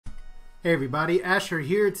Hey everybody, Asher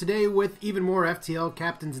here today with even more FTL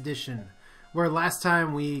Captain's Edition, where last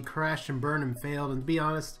time we crashed and burned and failed, and to be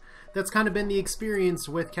honest, that's kind of been the experience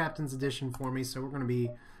with Captain's Edition for me, so we're going to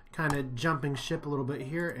be kind of jumping ship a little bit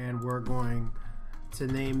here, and we're going to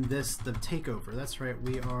name this the Takeover. That's right,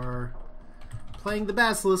 we are playing the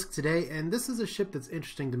Basilisk today, and this is a ship that's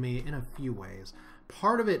interesting to me in a few ways.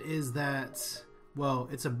 Part of it is that, well,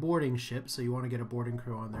 it's a boarding ship, so you want to get a boarding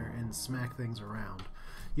crew on there and smack things around.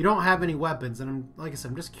 You don't have any weapons, and like I said,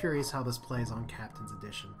 I'm just curious how this plays on Captain's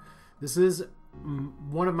Edition. This is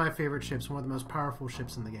one of my favorite ships, one of the most powerful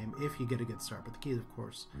ships in the game, if you get a good start. But the key, of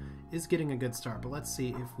course, is getting a good start. But let's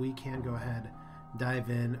see if we can go ahead, dive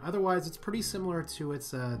in. Otherwise, it's pretty similar to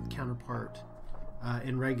its counterpart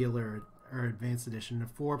in regular or Advanced Edition. A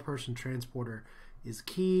 4-person transporter is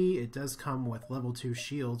key. It does come with level 2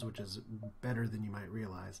 shields, which is better than you might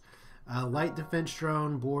realize. Light defense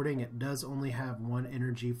drone boarding, it does only have 1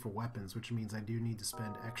 energy for weapons, which means I do need to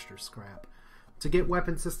spend extra scrap to get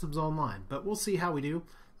weapon systems online. But we'll see how we do.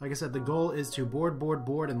 Like I said, the goal is to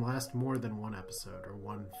board, and last more than 1 episode or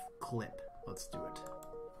 1 clip. Let's do it.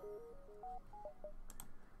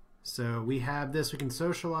 So we have this, we can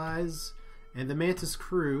socialize, and the Mantis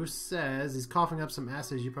crew says he's coughing up some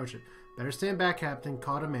acid as you approach it. Better stand back, Captain.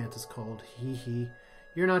 Caught a Mantis cold. Hee hee.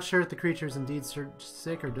 You're not sure if the creature is indeed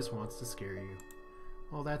sick or just wants to scare you.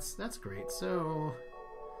 Well, that's great. So,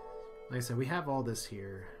 like I said, we have all this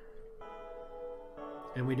here.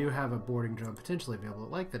 And we do have a boarding drone potentially available. I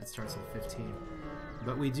like that it starts at 15.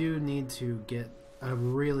 But we do need to get a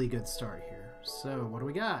really good start here. So, what do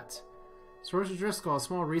we got? Source of Driscoll, a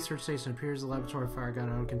small research station appears. The laboratory fire got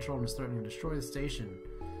out of control and is threatening to destroy the station.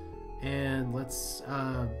 And let's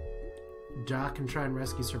Jock and try and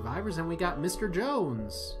rescue survivors, and we got Mr.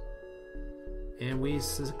 Jones. And we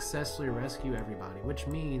successfully rescue everybody, which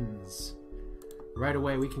means right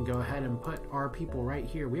away we can go ahead and put our people right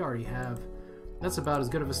here. We already have, that's about as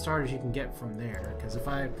good of a start as you can get from there, because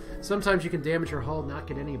sometimes you can damage your hull, not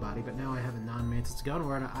get anybody, but now I have a non-Mantis gun.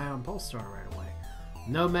 We're at an Ion Pulsar right away.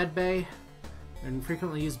 No med bay, and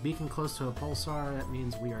frequently used beacon close to a pulsar. That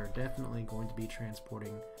means we are definitely going to be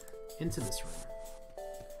transporting into this room.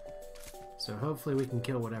 So hopefully we can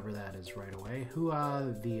kill whatever that is right away.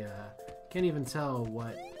 Can't even tell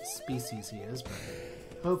what species he is, but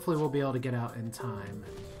hopefully we'll be able to get out in time.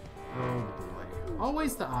 Oh boy.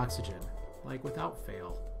 Always the oxygen, like without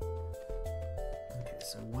fail. Okay,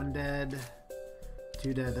 so 1 dead,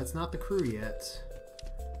 2 dead. That's not the crew yet.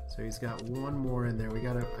 So he's got 1 more in there.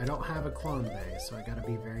 I don't have a clone bay, so I gotta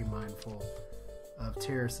be very mindful of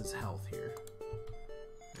Terrace's health here.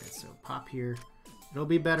 Alright, so pop here. It'll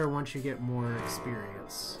be better once you get more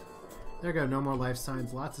experience. There we go, no more life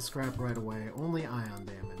signs, lots of scrap right away, only ion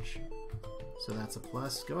damage. So that's a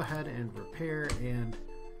plus. Go ahead and repair and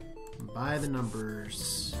by the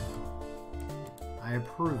numbers. I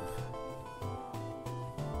approve.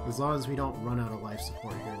 As long as we don't run out of life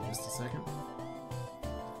support here in just a second.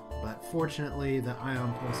 But fortunately, the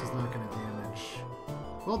ion pulse is not going to damage.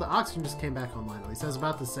 Well, the oxygen just came back online at least. I was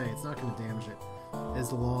about to say, it's not going to damage it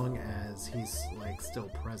as long as he's, like, still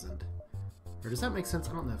present. Or does that make sense?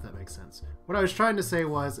 I don't know if that makes sense. What I was trying to say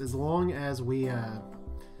was, as long as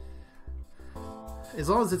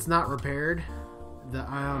it's not repaired, the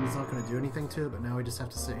ion is not going to do anything to it, but now we just have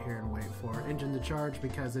to sit here and wait for engine to charge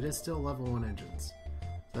because it is still level 1 engines.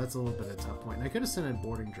 So that's a little bit of a tough point. And I could have sent a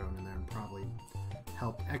boarding drone in there and probably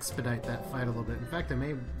help expedite that fight a little bit. In fact, I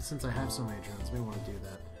may, since I have so many drones, I may want to do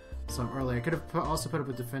that some early. I could have also put up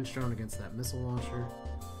a defense drone against that missile launcher.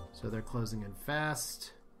 So they're closing in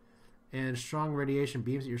fast. And strong radiation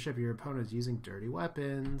beams at your ship. Your opponent is using dirty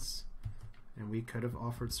weapons. And we could have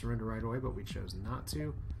offered surrender right away, but we chose not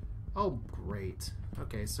to. Oh, great.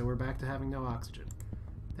 Okay, so we're back to having no oxygen.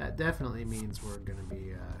 That definitely means we're going to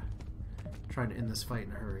be trying to end this fight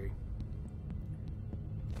in a hurry.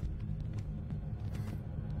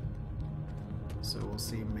 So we'll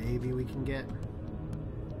see. Maybe we can get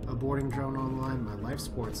a boarding drone online. My life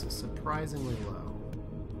sports is surprisingly low.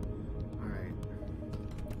 Alright.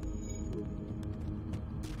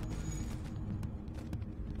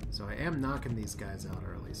 So I am knocking these guys out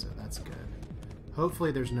early, so that's good.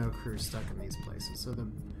 Hopefully there's no crew stuck in these places. So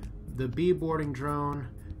the B boarding drone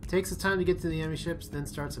takes its time to get to the enemy ships, then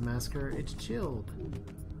starts a massacre. It's chilled.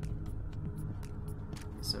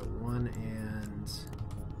 So 1 and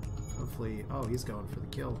hopefully, oh, he's going for the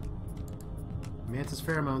kill. Mantis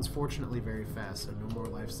pheromones, fortunately, very fast, so no more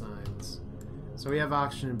life signs. So we have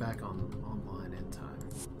oxygen back online in time.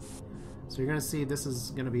 So you're gonna see this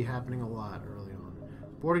is gonna be happening a lot early on.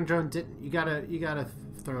 Boarding drone, you gotta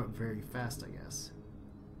throw it very fast, I guess.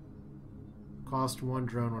 Cost 1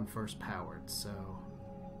 drone when first powered, so...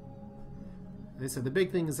 They said the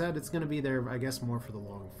big thing is that it's going to be there, I guess, more for the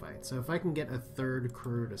long fight. So if I can get a third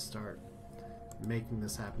crew to start making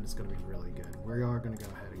this happen, it's going to be really good. We are going to go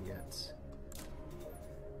ahead and get...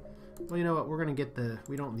 Well, you know what? We're going to get the...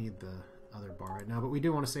 We don't need the other bar right now, but we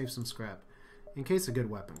do want to save some scrap in case a good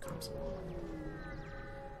weapon comes along.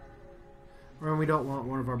 Or we don't want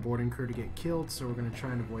one of our boarding crew to get killed, so we're going to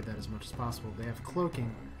try and avoid that as much as possible. They have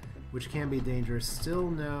cloaking, which can be dangerous. Still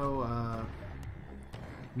no...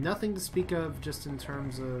 nothing to speak of just in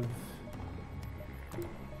terms of...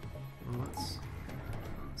 Well, let's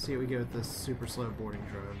see what we get with this super slow boarding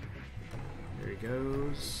drone. There he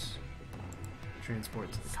goes.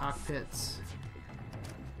 Transport to the cockpits.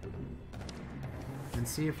 And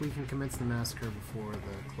see if we can commence the massacre before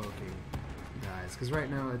the cloaking dies. Because right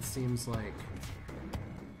now it seems like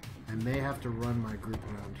I may have to run my group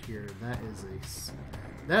around here. That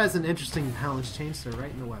is an interesting balance change, so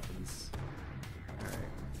right in the weapons.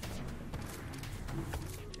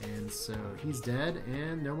 And so he's dead,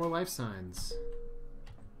 and no more life signs.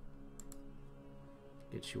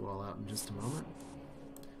 Get you all out in just a moment.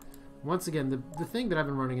 Once again, the thing that I've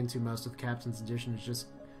been running into most with Captain's Edition is just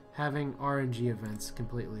having RNG events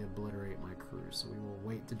completely obliterate my crew. So we will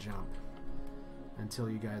wait to jump until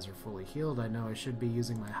you guys are fully healed. I know I should be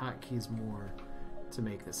using my hotkeys more to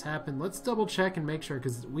make this happen. Let's double check and make sure,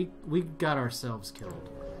 because we got ourselves killed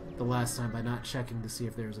the last time by not checking to see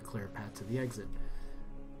if there's a clear path to the exit.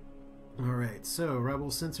 Alright, so Rebel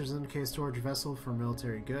sensors indicate storage vessel for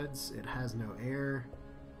military goods. It has no air,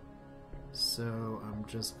 so I'm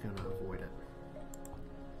just gonna avoid it.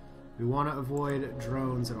 We want to avoid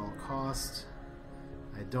drones at all costs.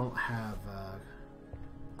 I don't have a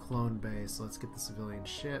clone base. Let's get the civilian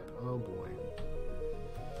ship. Oh boy.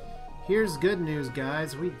 Here's good news,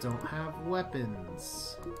 guys. We don't have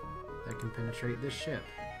weapons that can penetrate this ship.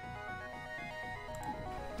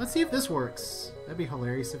 Let's see if this works. That'd be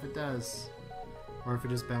hilarious if it does. Or if it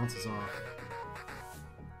just bounces off.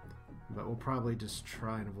 But we'll probably just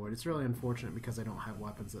try and avoid it. It's really unfortunate because I don't have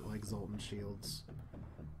weapons that like Zoltan shields.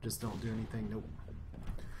 Just don't do anything. Nope.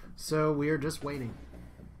 So we are just waiting.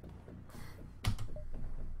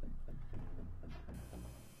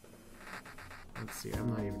 Let's see. I'm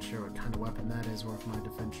not even sure what kind of weapon that is or if my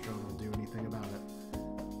defense drone will do anything about it.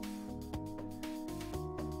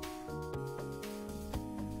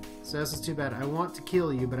 So this is too bad. I want to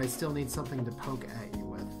kill you, but I still need something to poke at you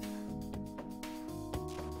with.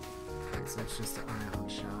 Okay, so that's just an ion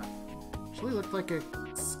shot. Actually looked like a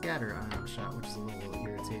scatter ion shot, which is a little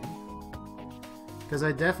irritating. Because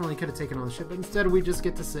I definitely could have taken on the ship, but instead we just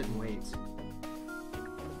get to sit and wait.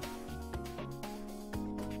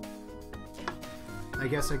 I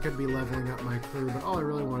guess I could be leveling up my crew, but all I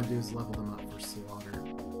really want to do is level them up for slaughter.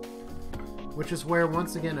 Which is where,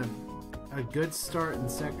 once again, a good start in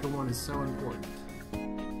Sector 1 is so important.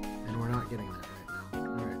 And we're not getting that right now.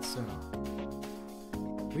 Alright, so...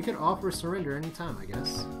 we could offer surrender anytime, I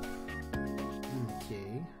guess.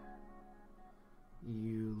 Okay.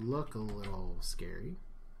 You look a little scary.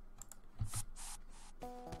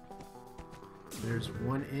 There's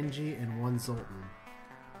one NG and one Zoltan.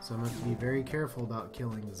 So I'm going to have to be very careful about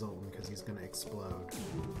killing the Zoltan because he's going to explode.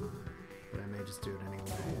 But I may just do it anyway.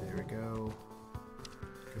 There we go.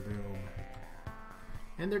 Kaboom.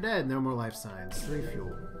 And they're dead. No more life signs. 3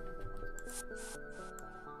 fuel.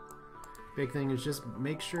 Big thing is just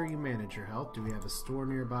make sure you manage your health. Do we have a store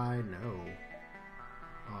nearby? No.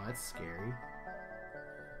 Oh, that's scary.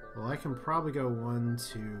 Well, I can probably go 1,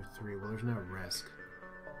 2, 3. Well, there's no risk.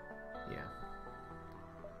 Yeah.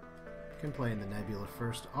 Can play in the Nebula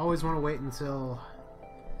first. Always want to wait until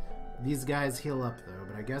these guys heal up, though.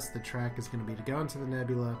 But I guess the track is going to be to go into the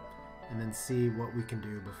Nebula and then see what we can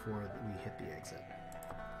do before we hit the exit.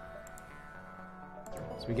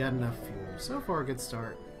 So we got enough fuel. So far, a good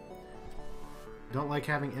start. Don't like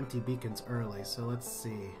having empty beacons early, so let's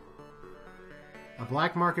see. A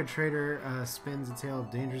black market trader spins a tale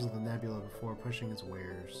of dangers of the Nebula before pushing his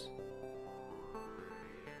wares.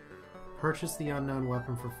 Purchase the unknown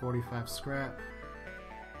weapon for 45 scrap.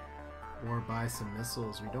 Or buy some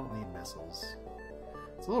missiles. We don't need missiles.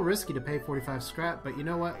 It's a little risky to pay 45 scrap, but you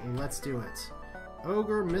know what? Let's do it.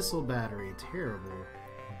 Ogre missile battery. Terrible.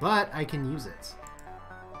 But I can use it.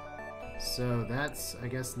 So that's, I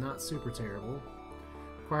guess, not super terrible.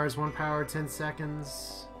 Requires 1 power, 10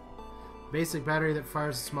 seconds. Basic battery that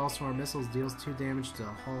fires a small swarm of missiles deals 2 damage to the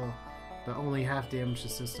hull, but only half damage to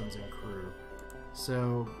systems and crew.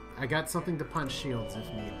 So I got something to punch shields if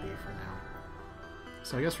need be for now.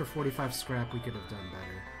 So I guess for 45 scrap we could have done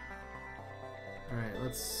better. Alright,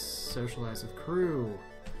 let's socialize with crew.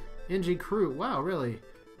 NG crew. Wow, really?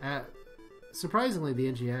 Surprisingly, the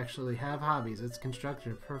NG actually have hobbies. It's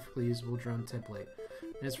constructed a perfectly usable drone template.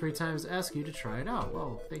 In its free times, ask you to try it out.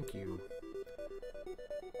 Well, thank you.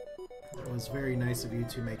 It was very nice of you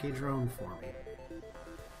to make a drone for me.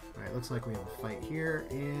 Alright, looks like we have a fight here,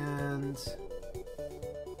 and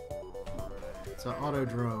it's an auto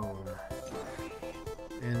drone.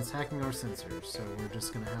 And it's hacking our sensors, so we're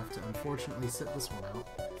just gonna have to unfortunately sit this one out.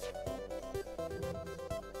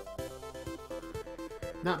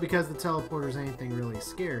 Not because the teleporter's anything really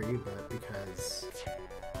scary, but because...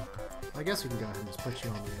 I guess we can go ahead and just put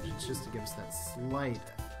you on the edge. It's just to give us that slight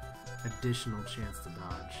additional chance to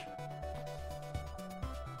dodge.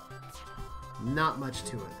 Not much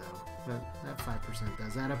to it though, but that 5%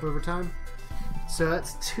 does add up over time. So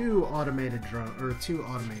that's two automated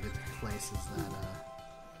places that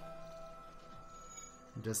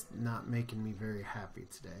just not making me very happy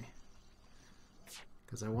today.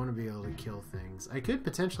 Because I want to be able to kill things. I could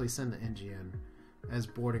potentially send the NGN as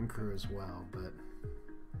boarding crew as well, but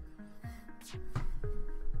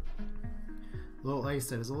like I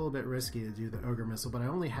said, it's a little bit risky to do the ogre missile, but I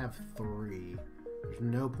only have 3. There's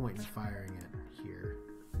no point in firing it here.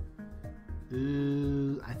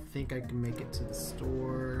 Ooh, I think I can make it to the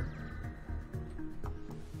store.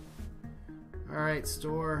 Alright,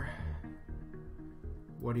 store.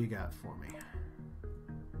 What do you got for me?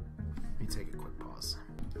 Let me take a quick pause.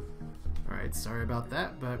 Alright, sorry about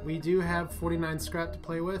that, but we do have 49 scrap to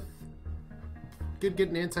play with. Could get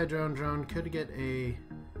an anti-drone drone, could get a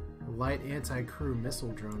light anti-crew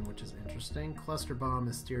missile drone, which is interesting. Cluster bomb,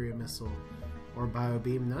 hysteria missile, or bio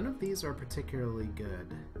beam. None of these are particularly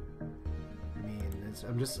good. I mean,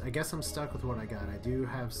 I guess I'm stuck with what I got. I do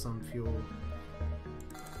have some fuel.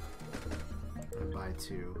 I buy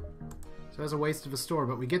 2. So that's a waste of a store,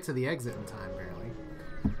 but we get to the exit in time, barely.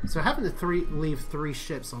 So having to leave 3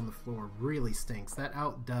 ships on the floor really stinks. That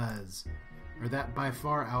that by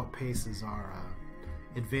far outpaces our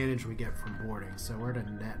advantage we get from boarding. So we're at a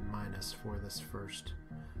net minus for this first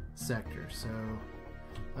sector. So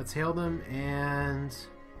let's hail them, and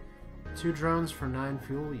 2 drones for 9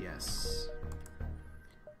 fuel, yes.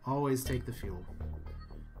 Always take the fuel.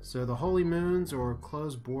 So the Holy Moons, or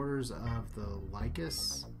closed borders of the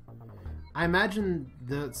Lycus. I imagine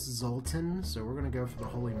that's Zoltan, so we're going to go for the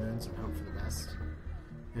Holy Moons and hope for the best.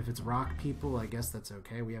 If it's rock people, I guess that's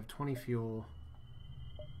okay. We have 20 fuel,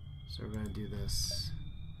 so we're going to do this.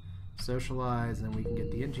 Socialize, and then we can get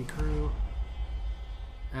the NG crew.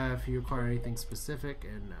 If you require anything specific,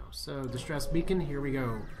 and no. So, Distress Beacon, here we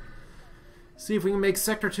go. See if we can make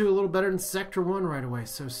Sector 2 a little better than Sector 1 right away.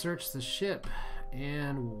 So, search the ship.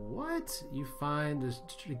 And what? You find the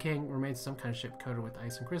decaying remains of some kind of ship coated with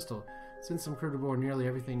ice and crystal. Since some crew aboard, nearly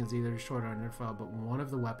everything is either destroyed or underfiled, but one of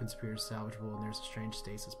the weapons appears salvageable, and there's a strange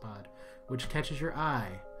stasis pod, which catches your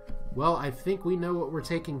eye. Well, I think we know what we're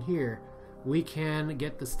taking here. We can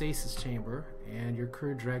get the stasis chamber, and your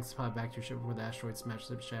crew drags the pod back to your ship before the asteroid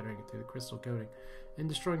smashes it, shattering it through the crystal coating and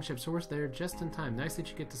destroying ship. So we're there just in time. Nice that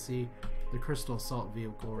you get to see the crystal assault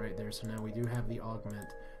vehicle right there. So now we do have the augment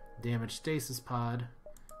damaged stasis pod,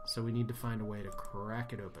 so we need to find a way to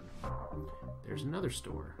crack it open. There's another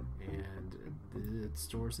store, and the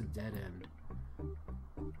store's a dead end.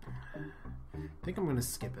 I think I'm going to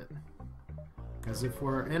skip it. Because if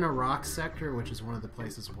we're in a rock sector, which is one of the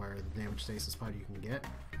places where the damaged stasis pod you can get,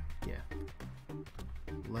 yeah.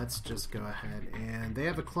 Let's just go ahead, and they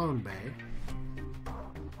have a clone bay.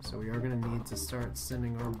 So we are going to need to start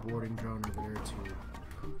sending our boarding drone over there to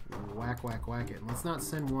whack, whack, whack it. And let's not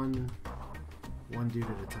send one dude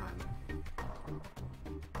at a time.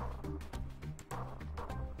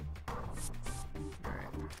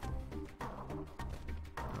 Alright.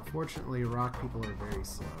 Unfortunately, rock people are very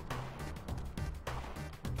slow.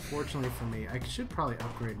 Fortunately for me, I should probably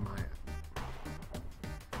upgrade my...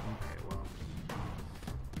 Okay, well...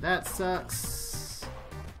 That sucks!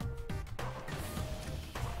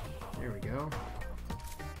 There we go.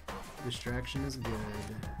 Distraction is good.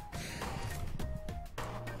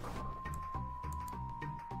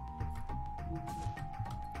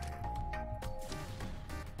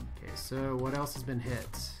 Okay, so what else has been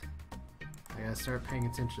hit? I gotta start paying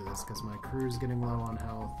attention to this because my crew's getting low on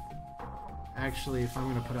health. Actually, if I'm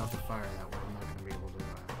going to put out the fire that way, I'm not going to be able to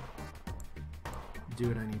do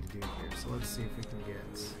what I need to do here. So let's see if we can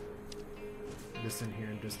get this in here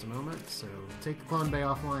in just a moment. So take the clone bay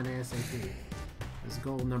offline ASAP. This is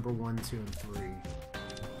goal number 1, 2, and 3.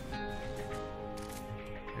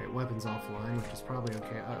 Alright, weapons offline, which is probably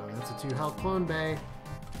okay. Uh-oh, that's a 2 health clone bay.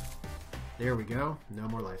 There we go. No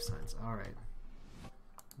more life signs. Alright.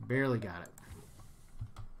 Barely got it.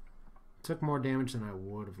 Took more damage than I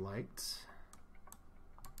would have liked.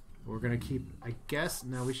 We're gonna keep, I guess,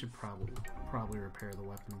 no, we should probably repair the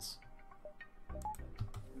weapons.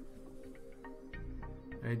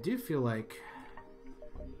 I do feel like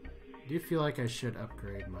I should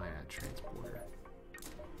upgrade my transporter.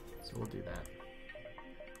 So we'll do that.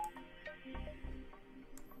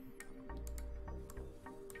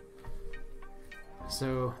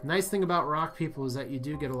 So, nice thing about rock people is that you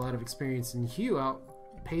do get a lot of experience, and Hugh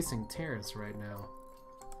outpacing Terrace right now.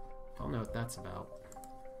 I don't know what that's about.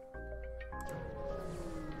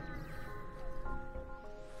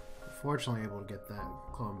 Fortunately able to get that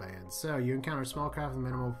clone by end. So, you encounter a small craft with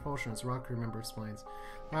minimal propulsion, as Rock Crew member explains.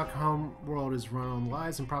 Rock home world is run on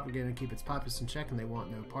lies and propaganda to keep its populace in check, and they want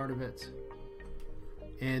no part of it.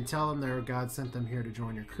 And tell them their God sent them here to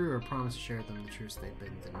join your crew, or promise to share with them the truths they've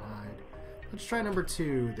been denied. Let's try number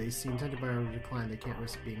 2. They seem tempted by our decline. They can't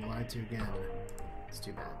risk being lied to again. It's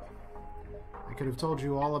too bad. I could have told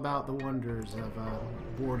you all about the wonders of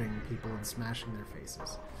boarding people and smashing their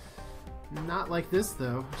faces. Not like this,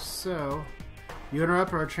 though. So, you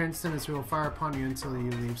interrupt our transcendence, we will fire upon you until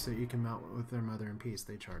you leave so that you can melt with their mother in peace.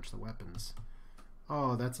 They charge the weapons.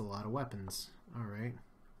 Oh, that's a lot of weapons. Alright.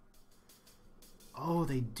 Oh,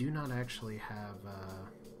 they do not actually have...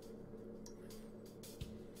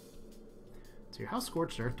 So how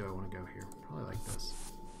scorched earth do I want to go here? Probably like this.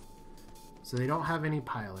 So they don't have any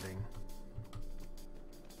piloting.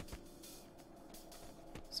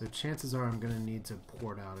 So chances are I'm going to need to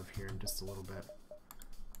port out of here in just a little bit.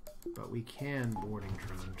 But we can boarding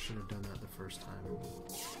drone. Should have done that the first time.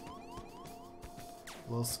 A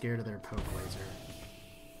little scared of their poke laser.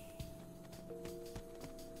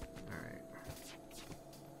 Alright.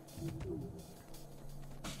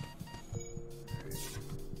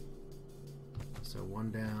 So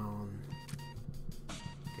 1 down.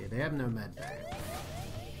 Okay, they have no med bag.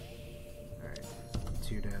 Alright,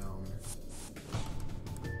 2 down.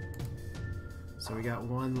 So we got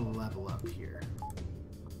 1 level up here.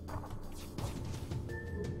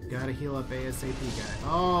 Gotta heal up ASAP, guy.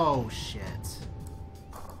 Oh, shit.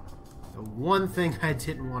 The one thing I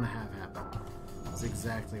didn't want to have happen is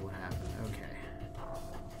exactly what happened. Okay.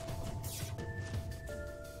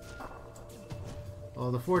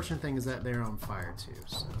 Well, the fortunate thing is that they're on fire too,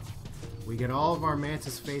 so we get all of our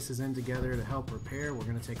Mantis faces in together to help repair. We're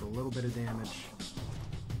going to take a little bit of damage.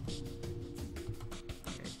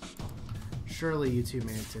 Okay. Surely you 2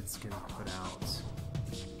 Mantids can put out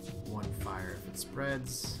 1 fire if it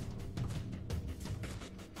spreads.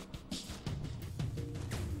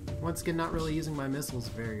 Once again, not really using my missiles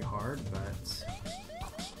very hard, but...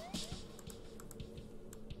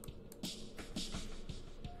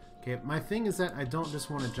 Okay, my thing is that I don't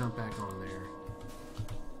just want to jump back on there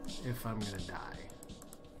if I'm gonna die.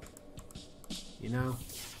 You know?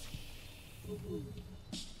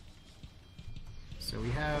 So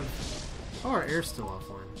we have... Oh, our air's still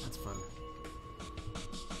offline. That's fun.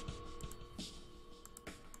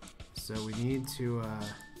 So we need to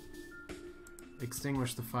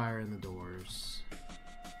extinguish the fire in the doors.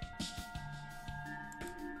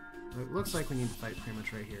 It looks like we need to fight pretty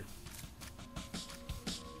much right here.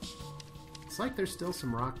 It's like there's still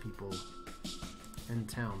some rock people in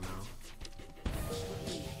town, though.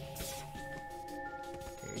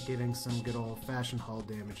 Okay, getting some good old-fashioned hull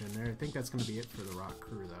damage in there. I think that's going to be it for the rock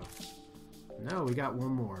crew, though. No, we got 1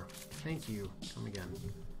 more. Thank you. Come again.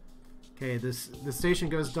 Okay, the station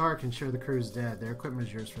goes dark and sure the crew's dead. Their equipment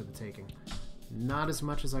is yours for the taking. Not as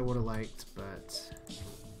much as I would have liked, but...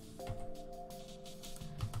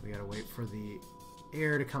 we gotta wait for the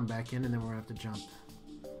air to come back in, and then we're gonna have to jump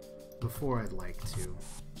before I'd like to.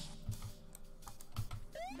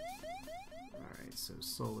 Alright, so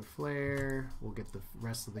solar flare. We'll get the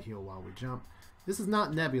rest of the heal while we jump. This is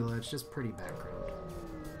not Nebula, it's just pretty background.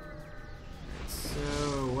 So,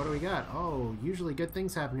 what do we got? Oh, usually good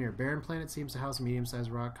things happen here. Barren planet seems to house a medium-sized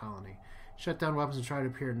rock colony. Shut down weapons and try to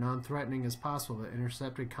appear non-threatening as possible, but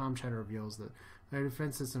intercepted comm chatter reveals that their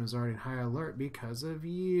defense system is already in high alert because of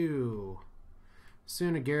you.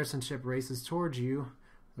 Soon a garrison ship races towards you.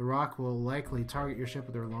 The rock will likely target your ship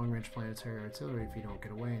with their long-range planetary artillery if you don't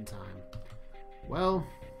get away in time. Well,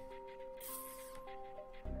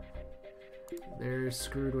 they're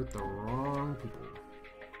screwed with the wrong people.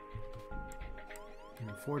 And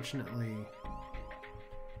unfortunately,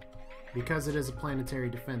 because it is a planetary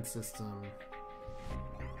defense system,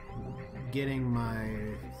 getting my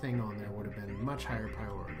thing on there would have been much higher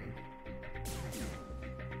priority.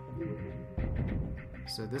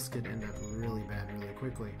 So this could end up really bad really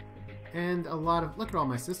quickly. And a lot of... look at all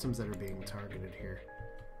my systems that are being targeted here.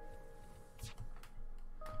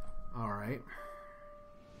 Alright.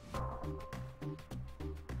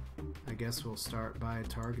 I guess we'll start by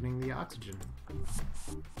targeting the oxygen.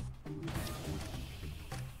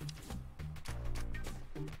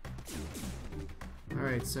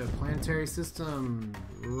 Alright, so planetary system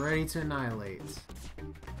ready to annihilate.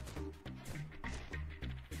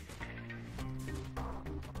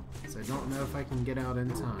 So I don't know if I can get out in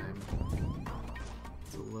time.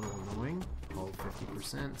 It's a little annoying. Hold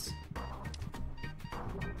 50%.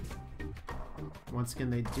 Once again,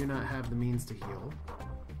 they do not have the means to heal.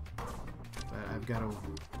 But I've got to...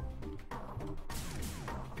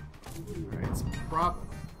 Alright, it's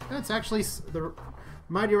That's actually... The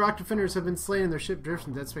mighty rock defenders have been slain and their ship drifts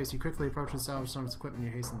in dead space. You quickly approach and salvage some of its equipment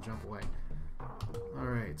and you hasten to jump away.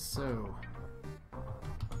 Alright, so...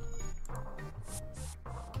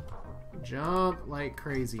 Jump like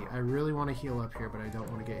crazy. I really want to heal up here, but I don't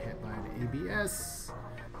want to get hit by an ABS.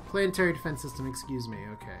 Planetary defense system, excuse me.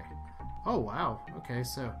 Okay. Oh, wow. Okay,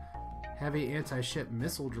 so... Heavy anti-ship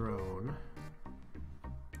missile drone.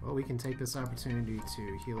 Well, we can take this opportunity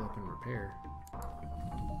to heal up and repair.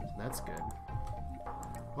 So that's good.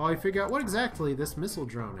 While we figure out what exactly this missile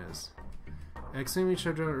drone is. Extremely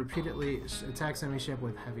ship drone repeatedly attacks enemy ship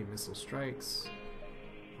with heavy missile strikes.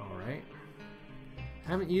 Alright.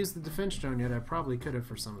 Haven't used the defense drone yet. I probably could have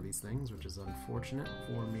for some of these things, which is unfortunate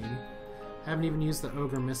for me. Haven't even used the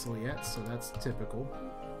ogre missile yet, so that's typical.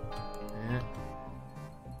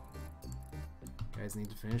 Guys need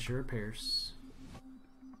to finish your repairs.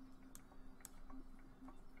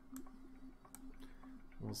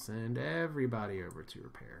 We'll send everybody over to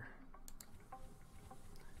repair.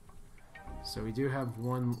 So we do have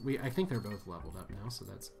one... I think they're both leveled up now, so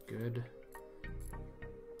that's good.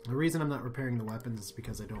 The reason I'm not repairing the weapons is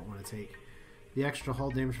because I don't want to take the extra hull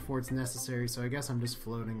damage before it's necessary, so I guess I'm just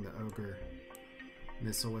floating the ogre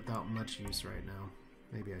missile without much use right now.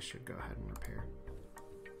 Maybe I should go ahead and repair.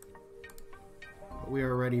 But we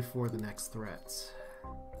are ready for the next threat.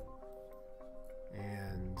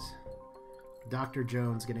 And Dr.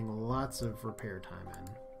 Jones getting lots of repair time in.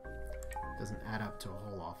 Doesn't add up to a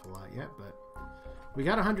whole awful lot yet, but we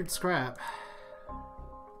got 100 scrap.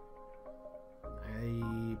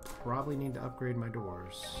 I probably need to upgrade my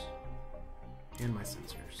doors and my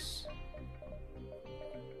sensors.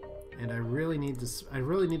 And I really need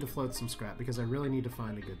to float some scrap because I really need to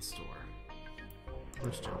find a good store.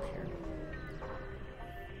 Let's jump here.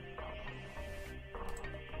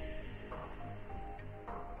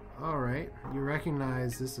 Alright, you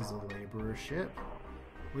recognize this is a laborer ship.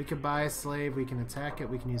 We could buy a slave, we can attack it,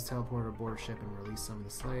 we can use teleporter aboard a ship and release some of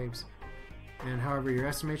the slaves. And however, your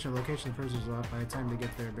estimation of location of the prisoners is off. By the time they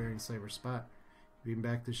get there, bearing slave or spot, beam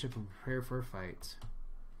back to the ship and prepare for a fight.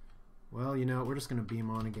 Well, you know, we're just going to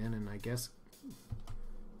beam on again, and I guess...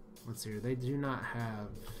 Let's see here. They do not have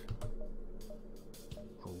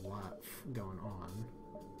a lot going on.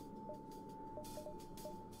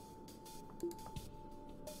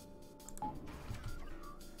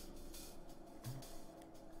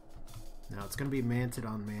 Now, it's going to be mantid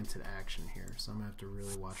on mantid action here, so I'm going to have to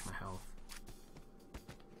really watch my health.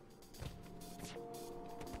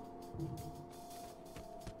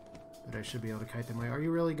 But I should be able to kite them away. Are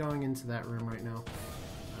you really going into that room right now?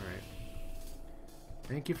 Alright.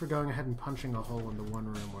 Thank you for going ahead and punching a hole in the one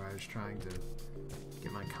room where I was trying to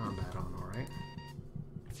get my combat on, alright?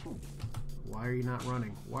 Why are you not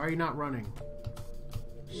running? Why are you not running?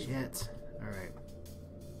 Shit. Alright.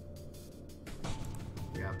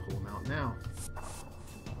 We gotta pull them out now.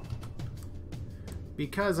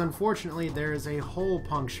 Because, unfortunately, there is a hole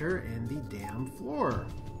puncture in the damn floor.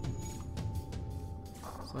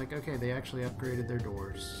 It's like, okay, they actually upgraded their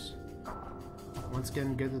doors. Once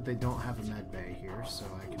again, good that they don't have a med bay here, so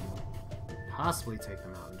I can possibly take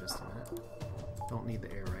them out in just a minute. Don't need the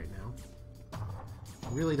air right now. I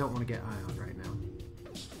really don't want to get ioned right now.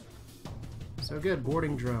 So good,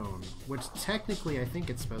 boarding drone, which technically I think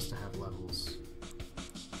it's supposed to have levels.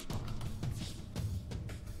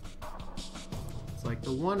 It's like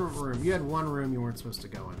the one room, you had one room you weren't supposed to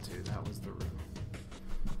go into, that was the room.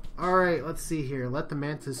 Alright, let's see here. Let the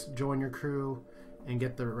Mantis join your crew and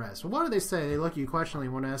get the rest. Well, what do they say? They look at you questioningly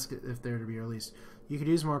and want to ask if they're to be released. You could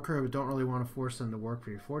use more crew, but don't really want to force them to work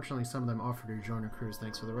for you. Fortunately, some of them offered to join your crews.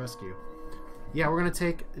 Thanks for the rescue. Yeah, we're going to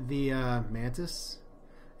take the Mantis.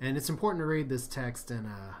 And it's important to read this text in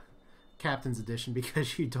Captain's Edition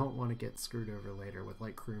because you don't want to get screwed over later with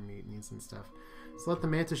like crew mutinies and stuff. So let the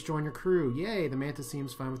Mantis join your crew. Yay! The Mantis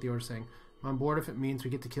seems fine with the order, saying, I'm on board if it means we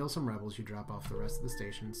get to kill some rebels. You drop off the rest of the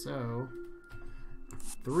station. So,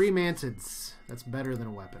 3 mantids. That's better than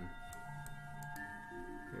a weapon.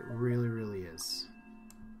 It really, really is.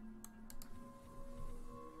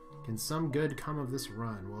 Can some good come of this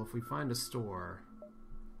run? Well, if we find a store,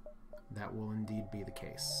 that will indeed be the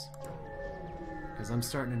case. Because I'm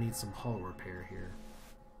starting to need some hull repair here.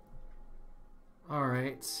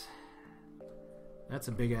 Alright. That's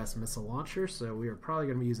a big-ass missile launcher, so we are probably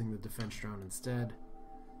going to be using the defense drone instead.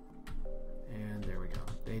 And there we go.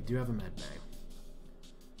 They do have a med bay.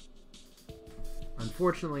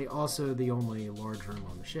 Unfortunately, also the only large room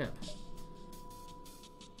on the ship.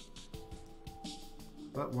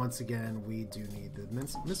 But once again, we do need the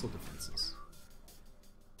missile defenses.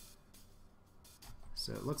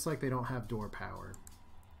 So it looks like they don't have door power.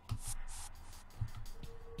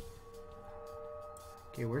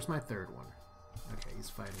 Okay, where's my third one? Okay, he's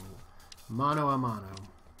fighting mano a mano.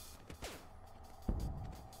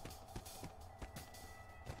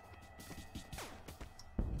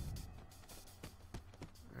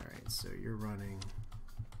 Alright, so you're running.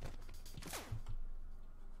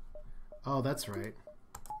 Oh, that's right.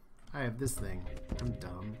 I have this thing. I'm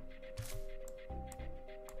dumb.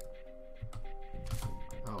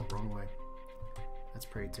 Oh, wrong way. That's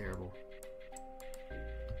pretty terrible.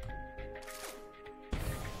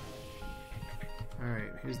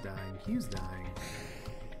 Alright, who's dying? Hugh's dying.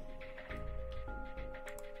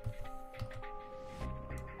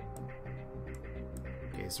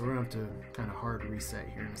 Okay, so we're gonna have to kind of hard reset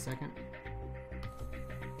here in a second.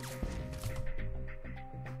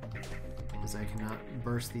 Because I cannot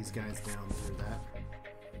burst these guys down through that.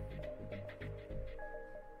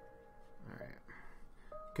 Alright.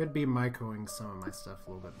 Could be microing some of my stuff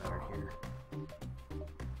a little bit better here.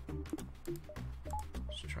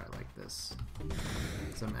 Just try like this.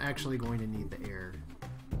 So I'm actually going to need the air.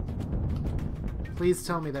 Please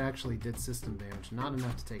tell me that actually did system damage. Not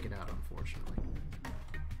enough to take it out, unfortunately.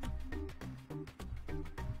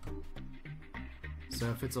 So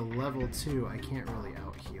if it's a level 2, I can't really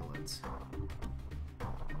out-heal it.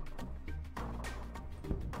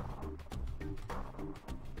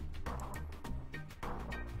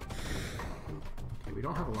 Okay, we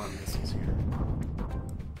don't have a lot of missiles here.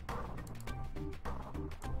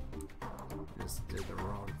 Just did the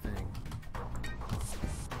wrong thing.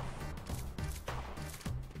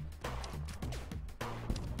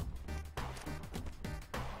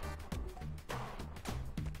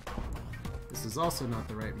 This is also not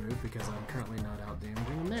the right move because I'm currently not out damaging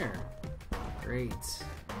him there. Great.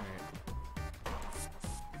 Alright.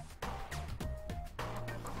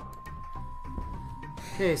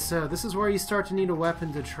 Okay, so this is where you start to need a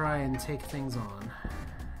weapon to try and take things on.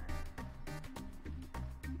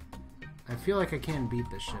 I feel like I can beat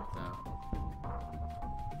this ship though.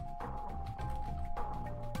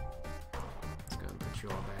 Let's go and put you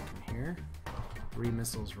all back in here. 3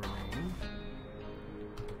 missiles remain.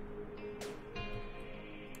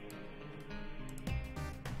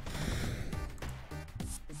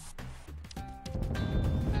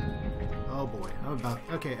 Oh boy, I'm about...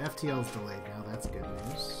 Okay, FTL's delayed now, that's good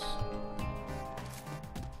news.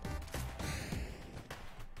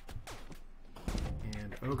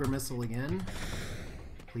 And Ogre Missile again.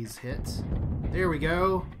 Please hit. There we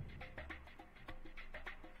go!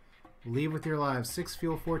 Leave with your lives. 6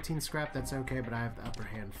 fuel, 14 scrap, that's okay, but I have the upper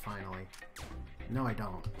hand finally. No, I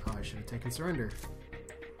don't. Oh, I should have taken surrender.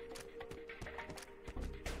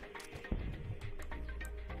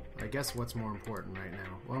 I guess what's more important right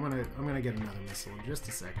now? Well, I'm gonna get another missile in just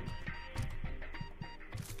a second.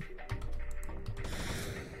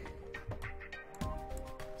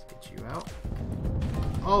 Let's get you out.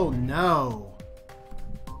 Oh no!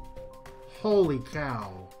 Holy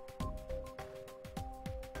cow!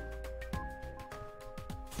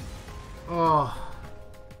 Oh.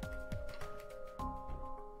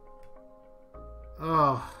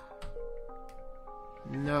 Oh.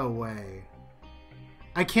 No way.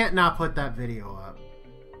 I can't not put that video up.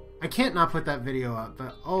 I can't not put that video up,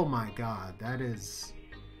 but oh my god, that is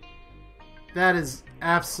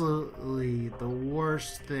absolutely the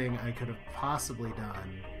worst thing I could have possibly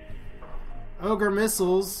done. Ogre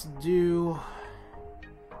missiles do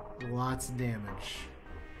lots of damage.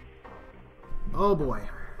 Oh boy.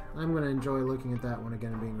 I'm going to enjoy looking at that one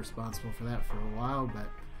again and being responsible for that for a while, but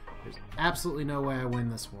there's absolutely no way I win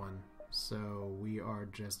this one. So we are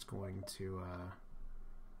just going to...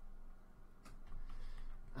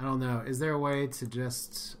 I don't know. Is there a way to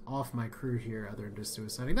just off my crew here other than just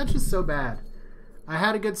suiciding? That's just so bad. I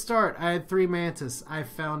had a good start. I had 3 Mantis. I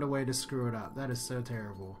found a way to screw it up. That is so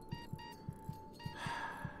terrible.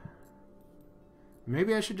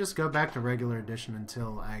 Maybe I should just go back to regular edition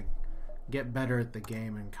until I get better at the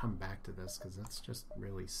game and come back to this, because that's just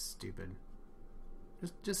really stupid.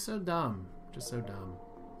 Just so dumb. Just so dumb.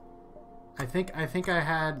 I think I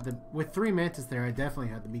had with 3 Mantis there. I definitely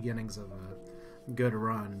had the beginnings of a good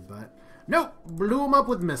run, but nope, blew them up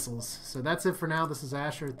with missiles. So that's it for now. This is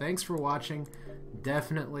Asher. Thanks for watching.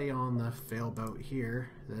 Definitely on the fail boat here.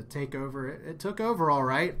 The takeover, it took over all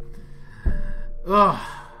right. Ugh.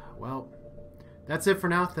 Well, that's it for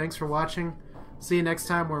now. Thanks for watching. See you next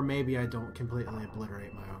time, where maybe I don't completely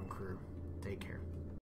obliterate my own crew. Take care.